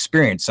is my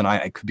experience, and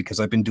I could, because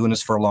I've been doing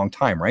this for a long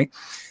time, right?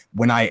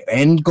 When I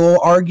end goal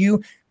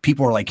argue,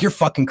 people are like, you're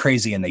fucking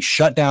crazy, and they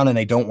shut down and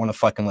they don't want to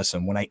fucking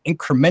listen. When I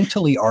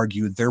incrementally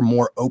argue, they're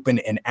more open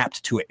and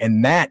apt to it.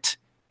 And that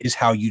is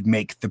how you'd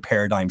make the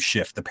paradigm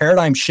shift. The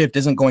paradigm shift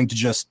isn't going to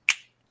just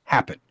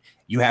happen.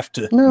 You have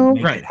to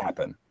make it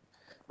happen.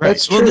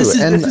 That's true,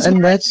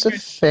 and that's a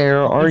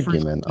fair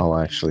argument, I'll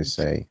actually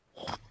say.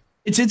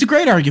 It's a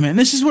great argument, and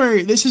this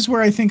is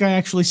where I think I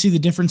actually see the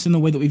difference in the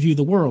way that we view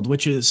the world,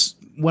 which is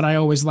what I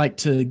always like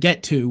to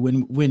get to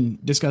when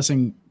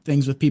discussing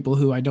things with people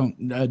who I don't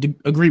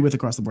agree with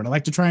across the board. I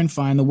like to try and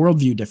find the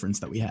worldview difference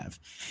that we have,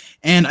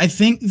 and I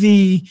think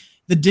the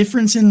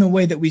difference in the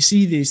way that we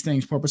see these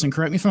things, Porpoise, and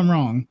correct me if I'm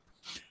wrong,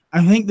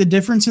 I think the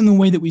difference in the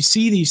way that we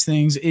see these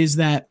things is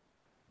that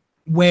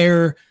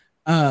where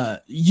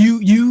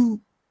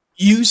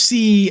you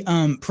see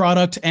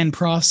product and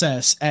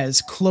process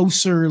as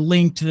closer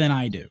linked than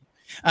I do.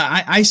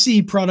 I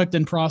see product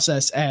and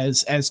process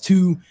as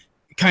two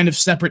kind of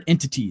separate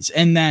entities,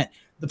 and that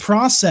the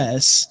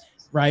process,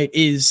 right,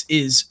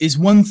 is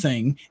one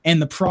thing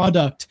and the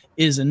product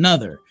is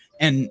another.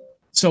 And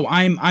so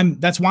I'm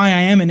that's why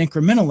I am an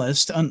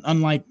incrementalist,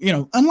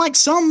 unlike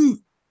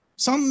some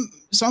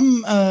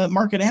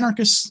market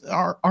anarchists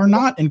are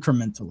not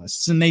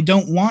incrementalists, and they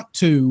don't want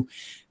to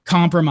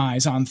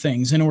compromise on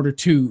things in order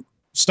to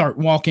start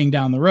walking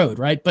down the road,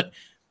 right? But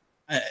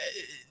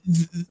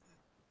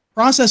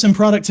process and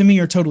product to me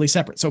are totally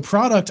separate. So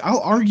product, I'll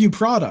argue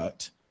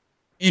product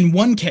in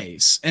one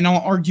case, and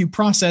I'll argue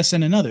process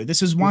in another.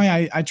 This is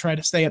why I try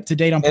to stay up to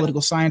date on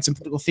political science and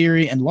political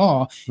theory and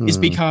law, is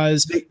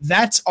because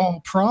that's all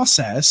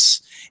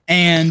process,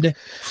 and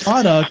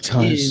product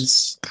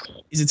is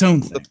its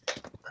own thing.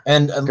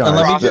 And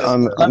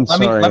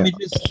let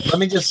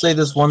me just say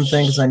this one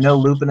thing, because I know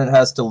Lupinit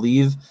has to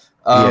leave.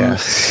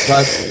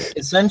 But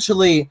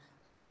essentially,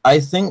 I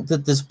think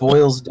that this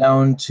boils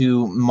down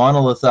to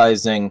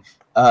monolithizing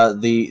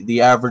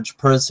the average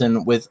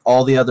person with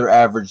all the other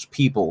average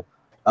people.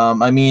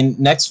 I mean,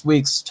 next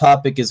week's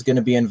topic is going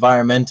to be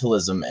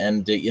environmentalism,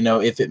 and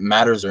if it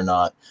matters or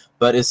not.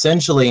 But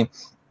essentially,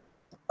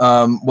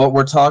 what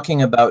we're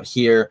talking about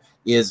here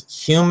is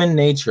human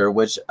nature,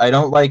 which I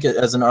don't like it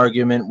as an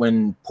argument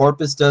when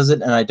Porpoise does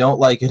it, and I don't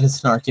like it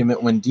as an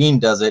argument when Dean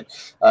does it.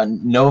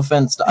 No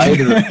offense to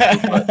either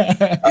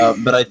of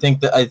you, but I think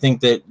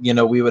that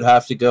we would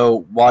have to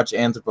go watch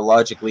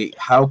anthropologically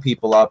how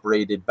people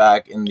operated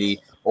back in the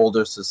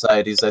older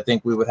societies. I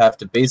think we would have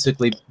to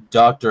basically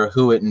Doctor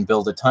Who it and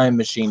build a time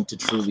machine to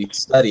truly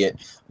study it.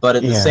 But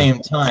at the same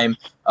time,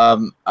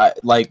 I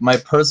like my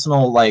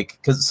personal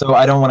so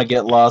I don't want to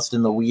get lost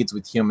in the weeds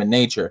with human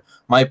nature.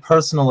 My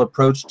personal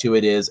approach to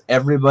it is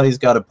everybody's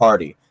got a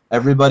party.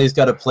 Everybody's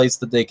got a place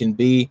that they can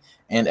be,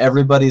 and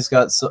everybody's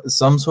got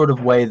some sort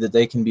of way that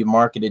they can be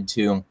marketed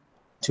to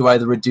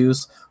either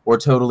reduce or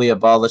totally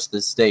abolish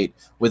the state,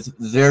 with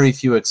very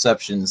few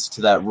exceptions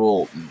to that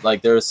rule.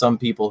 Like, there are some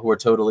people who are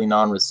totally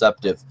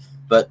non-receptive,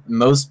 but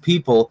most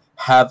people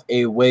have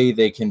a way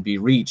they can be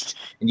reached,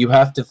 and you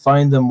have to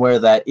find them where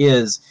that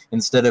is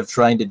instead of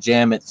trying to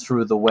jam it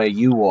through the way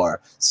you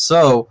are.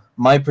 So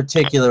my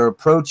particular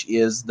approach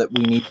is that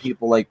we need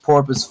people like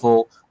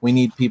Porpoiseful, we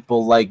need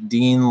people like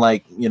Dean,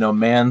 like, you know,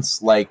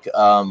 Mance, like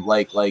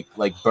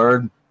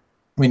Bird,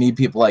 we need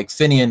people like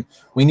Finian,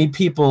 we need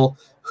people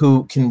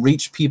who can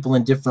reach people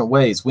in different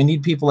ways. We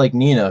need people like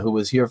Nina, who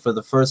was here for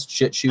the first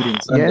Shit Shooting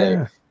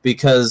Sunday,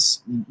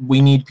 because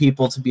we need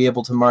people to be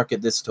able to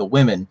market this to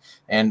women.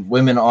 And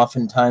women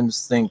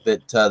oftentimes think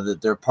that that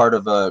they're part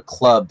of a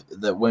club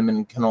that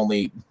women can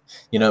only,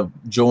 you know,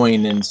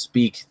 join and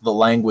speak the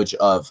language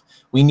of.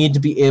 We need to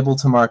be able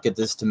to market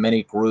this to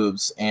many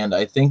groups. And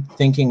I think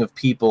thinking of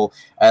people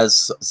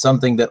as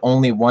something that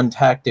only one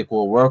tactic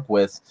will work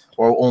with,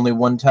 or only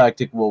one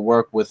tactic will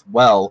work with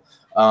well,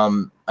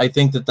 I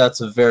think that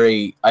that's a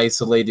very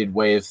isolated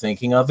way of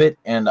thinking of it,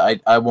 and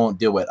I won't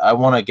do it. I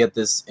want to get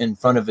this in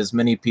front of as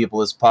many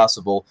people as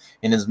possible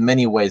in as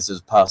many ways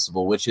as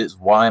possible, which is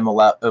why I'm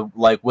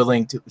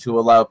willing to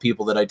allow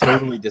people that I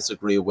totally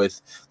disagree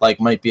with, like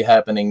might be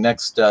happening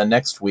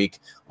next week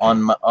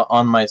on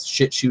my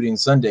Shit Shooting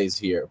Sundays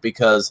here,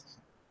 because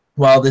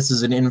while this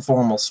is an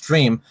informal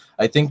stream,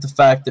 I think the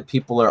fact that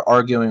people are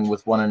arguing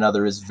with one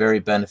another is very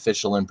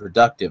beneficial and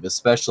productive,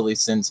 especially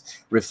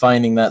since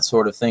refining that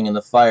sort of thing in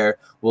the fire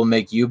will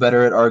make you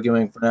better at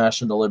arguing for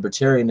national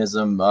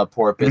libertarianism,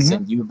 Porpoise,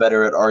 and you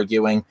better at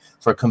arguing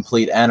for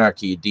complete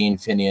anarchy, Dean,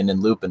 Finian,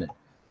 and Lupinin.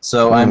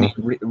 So, I mean,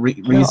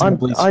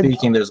 reasonably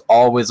speaking, there's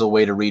always a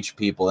way to reach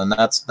people, and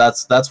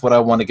that's what I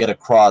want to get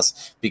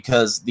across,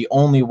 because the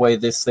only way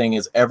this thing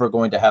is ever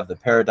going to have the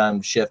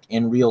paradigm shift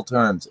in real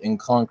terms, in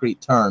concrete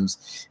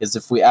terms, is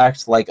if we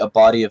act like a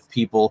body of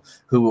people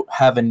who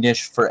have a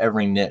niche for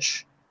every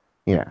niche.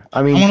 Yeah,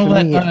 I mean, I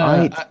want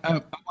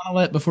to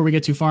let, before we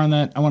get too far on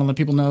that, I want to let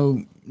people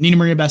know Nina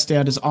Maria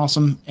Bastiat is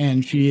awesome,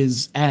 and she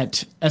is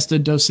at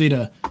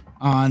Estadosita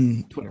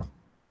on Twitter.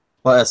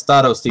 Well,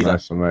 Estadosita.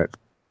 Nice one, mate.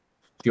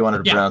 If you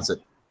wanted to pronounce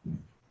it.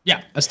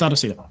 Yeah,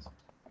 Estadosita.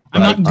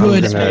 I'm not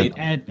good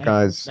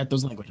at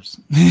those languages.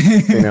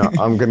 You know,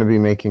 I'm going to be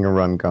making a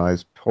run,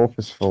 guys.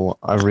 Porpoiseful,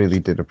 I really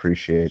did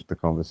appreciate the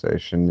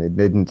conversation. It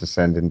didn't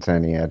descend into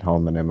any ad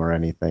hominem or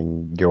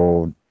anything.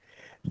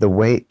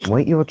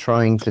 What you're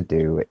trying to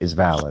do is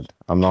valid.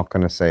 I'm not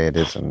going to say it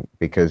isn't,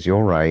 because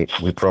you're right.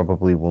 We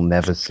probably will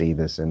never see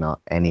this in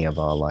any of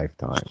our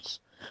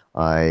lifetimes.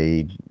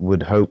 I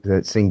would hope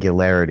that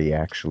singularity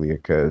actually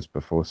occurs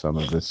before some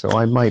of this, so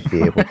I might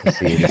be able to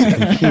see it as a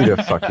computer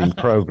fucking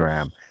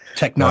program.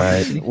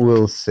 Technology.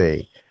 We'll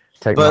see.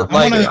 But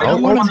like,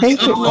 I'll take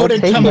it.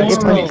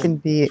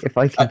 If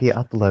I can be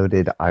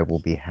uploaded, I will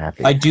be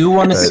happy. I do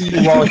want to see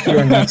you all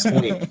here next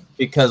week,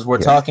 because we're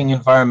talking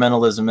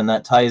environmentalism, and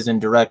that ties in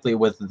directly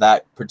with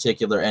that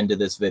particular end of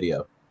this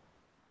video.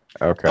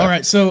 Okay. All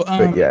right. So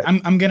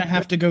I'm gonna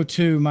have to go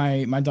too.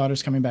 My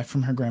daughter's coming back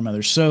from her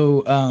grandmother.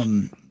 So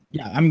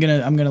yeah, I'm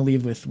gonna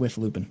leave with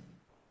Lupin.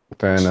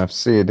 Fair enough.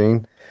 See you,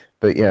 Dean.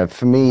 But yeah,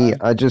 for me,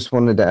 I just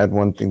wanted to add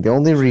one thing. The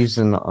only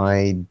reason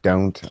I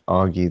don't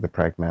argue the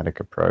pragmatic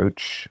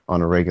approach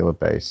on a regular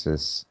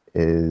basis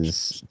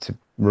is to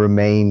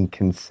remain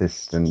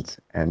consistent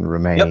and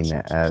remain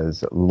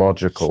as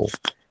logical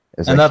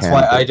as I can. And that's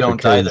why I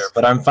don't either,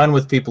 but I'm fine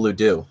with people who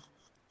do.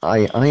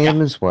 I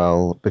am as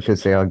well,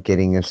 because they are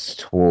getting us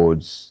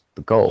towards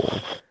the goal.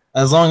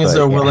 As long as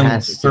they're willing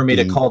for me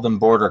to call them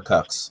border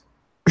cucks.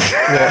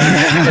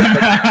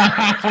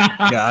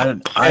 Yeah,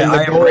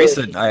 I embrace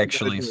it,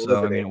 actually,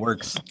 so I mean, it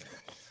works.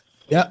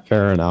 Yeah.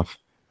 Fair enough.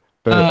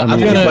 But I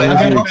mean,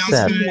 if you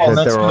accept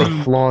that there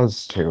are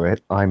flaws to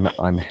it,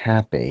 I'm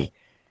happy.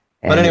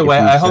 But anyway,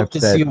 I hope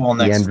to see you all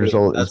next week. The end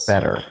result is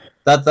better.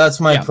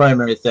 That's my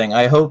primary thing.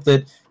 I hope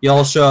that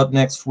y'all show up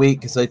next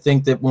week, because I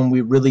think that when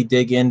we really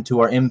dig into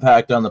our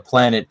impact on the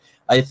planet,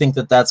 I think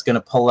that that's going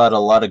to pull out a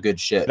lot of good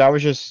shit. I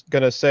was just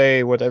going to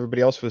say what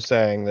everybody else was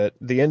saying, that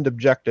the end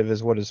objective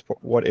is what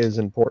is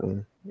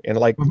important. And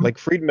like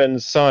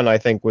Friedman's son, I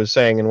think, was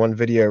saying in one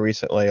video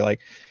recently, like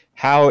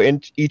how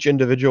each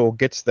individual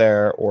gets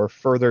there or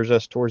furthers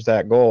us towards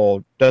that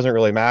goal doesn't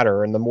really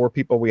matter. And the more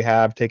people we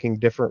have taking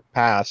different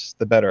paths,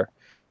 the better.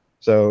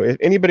 So if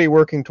anybody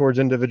working towards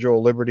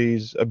individual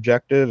liberties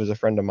objective is a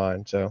friend of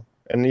mine. So,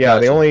 and yeah,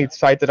 the only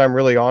site that I'm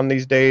really on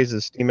these days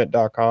is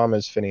steemit.com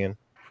as Finian.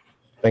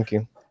 Thank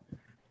you.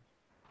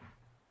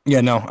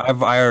 Yeah, no,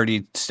 I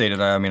already stated.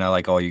 I mean, I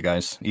like all you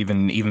guys,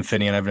 even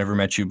Finian. I've never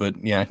met you, but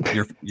yeah,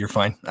 you're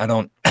fine. I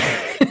don't.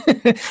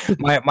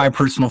 my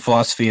personal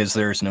philosophy is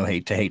there is no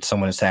hate. To hate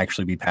someone is to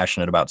actually be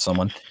passionate about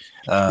someone.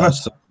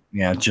 So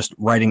yeah, just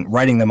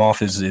writing them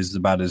off is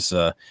about as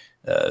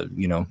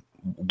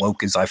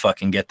woke as I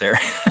fucking get there.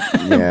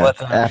 Yeah,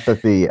 But,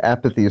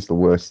 apathy is the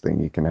worst thing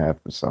you can have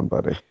for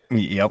somebody.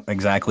 Yep,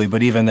 exactly.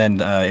 But even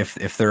then,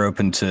 if they're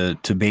open to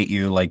bait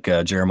you, like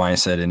Jeremiah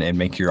said, and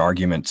make your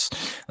arguments,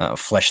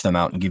 flesh them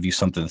out and give you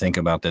something to think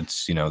about,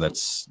 that's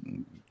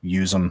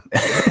use them.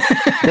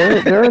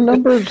 There are a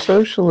number of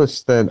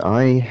socialists that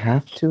I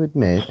have to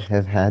admit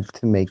have had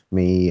to make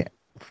me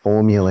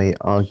formulate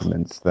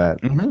arguments that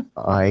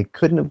I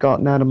couldn't have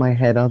gotten out of my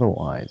head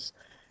otherwise.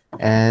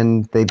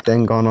 And they've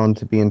then gone on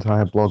to be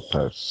entire blog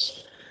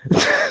posts.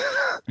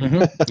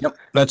 Yep.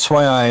 That's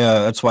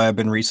why I've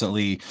been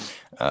recently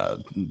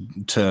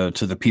to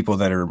the people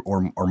that are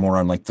more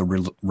on like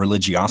the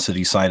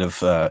religiosity side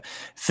of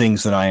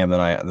things that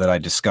I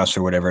discuss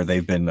or whatever.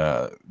 They've been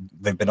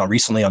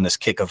recently on this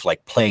kick of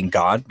like playing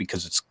God,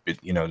 because it's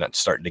that's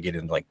starting to get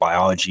into like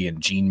biology and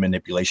gene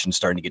manipulation,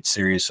 starting to get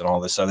serious and all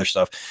this other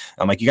stuff.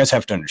 I'm like, you guys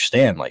have to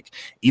understand, like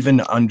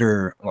even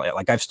under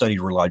like I've studied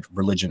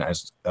religion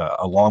as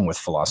along with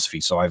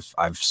philosophy, so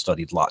I've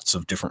studied lots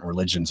of different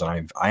religions,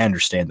 and I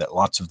understand that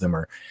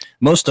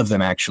most of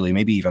them actually,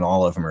 maybe even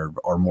all of them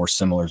are more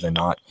similar than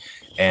not.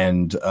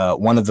 And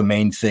one of the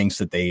main things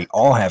that they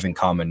all have in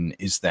common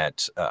is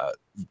that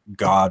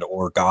God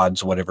or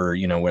gods, whatever,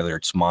 whether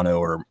it's mono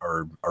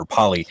or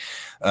poly,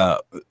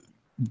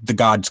 the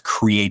gods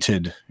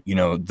created,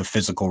 the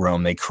physical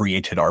realm. They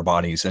created our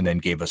bodies and then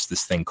gave us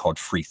this thing called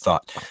free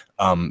thought.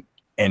 And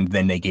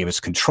then they gave us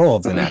control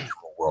of the natural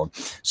world.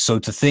 So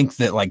to think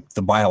that like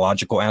the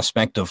biological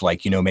aspect of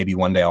like, maybe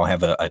one day I'll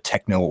have a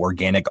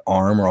techno-organic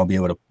arm, or I'll be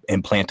able to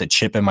implant a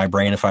chip in my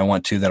brain if I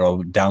want to,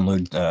 that'll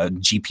download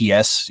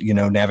GPS,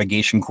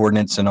 navigation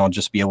coordinates, and I'll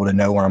just be able to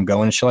know where I'm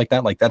going and shit like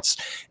that. Like that's,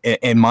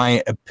 in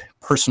my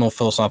personal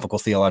philosophical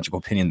theological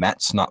opinion,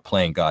 that's not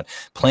playing God.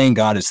 Playing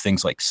God is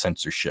things like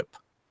censorship.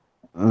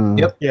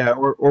 Yep. Yeah,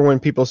 or when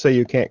people say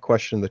you can't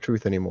question the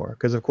truth anymore.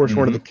 Because, of course,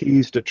 one of the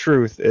keys to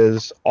truth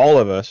is all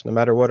of us, no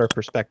matter what our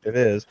perspective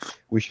is,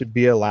 we should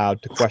be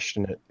allowed to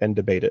question it and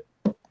debate it.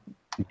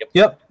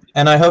 Yep.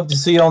 And I hope to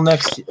see you all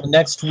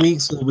next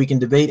week so that we can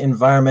debate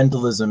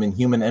environmentalism and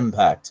human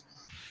impact.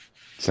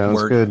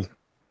 Sounds good.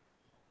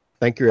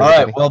 Thank you, everybody.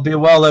 All right. Well, be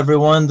well,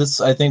 everyone. This,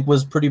 I think,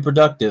 was pretty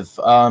productive.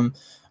 I'm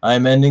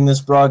ending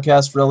this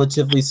broadcast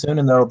relatively soon,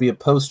 and there will be a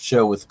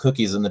post-show with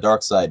Cookies in the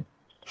Dark Side.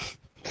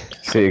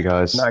 See you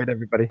guys. Night,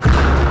 everybody.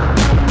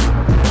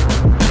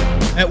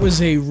 That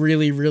was a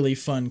really, really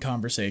fun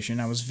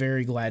conversation. I was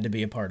very glad to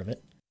be a part of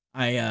it.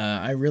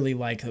 I really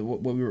like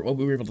what we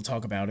were able to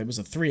talk about. It was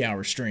a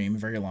 3-hour stream, a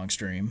very long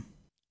stream.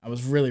 I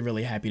was really,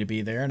 really happy to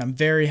be there, and I'm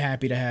very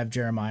happy to have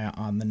Jeremiah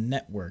on the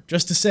network.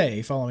 Just to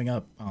say, following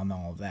up on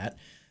all of that,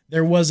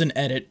 there was an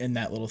edit in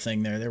that little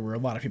thing there. There were a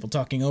lot of people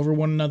talking over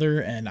one another,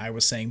 and I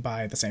was saying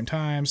bye at the same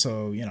time,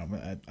 so,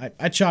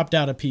 I chopped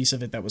out a piece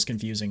of it that was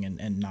confusing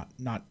and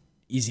not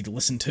easy to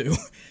listen to.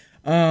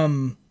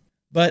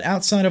 But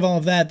outside of all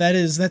of that,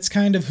 that's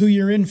kind of who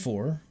you're in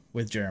for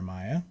with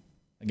Jeremiah.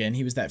 Again,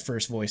 he was that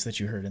first voice that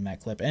you heard in that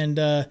clip. And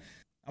I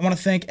want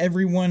to thank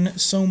everyone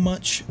so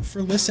much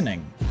for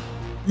listening.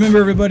 Remember,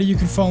 everybody, you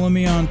can follow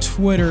me on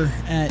Twitter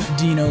at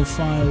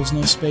DinoFiles,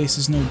 no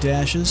spaces, no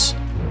dashes.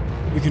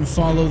 You can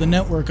follow the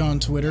network on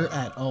Twitter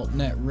at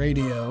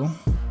AltNetRadio.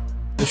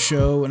 The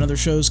show and other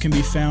shows can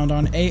be found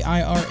on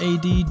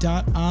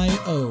AIRAD.io,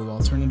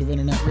 Alternative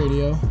Internet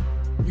Radio.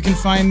 You can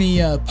find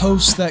the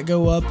posts that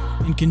go up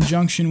in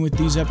conjunction with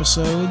these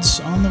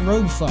episodes on the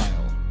Rogue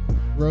File,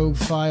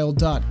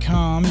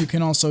 roguefile.com. You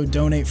can also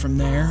donate from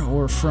there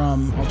or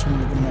from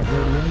Alternative Internet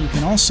Radio. You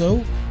can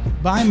also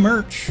buy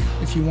merch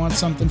if you want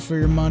something for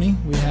your money.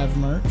 We have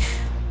merch.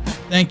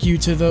 Thank you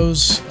to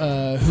those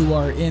who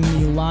are in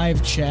the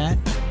live chat.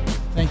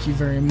 Thank you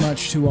very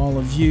much to all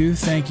of you.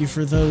 Thank you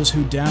for those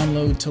who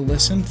download to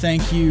listen.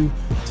 Thank you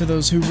to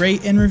those who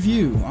rate and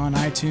review on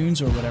iTunes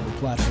or whatever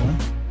platform.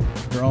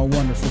 They're all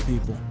wonderful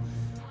people.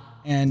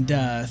 And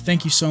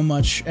thank you so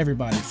much,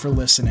 everybody, for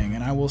listening.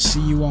 And I will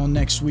see you all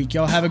next week.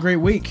 Y'all have a great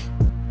week.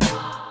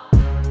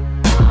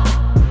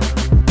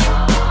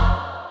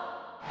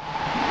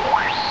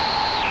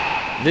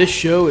 This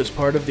show is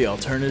part of the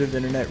Alternative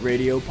Internet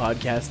Radio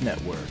Podcast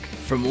Network.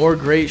 For more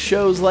great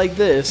shows like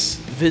this,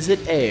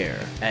 visit AIR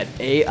at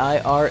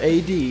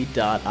AIRAD.io.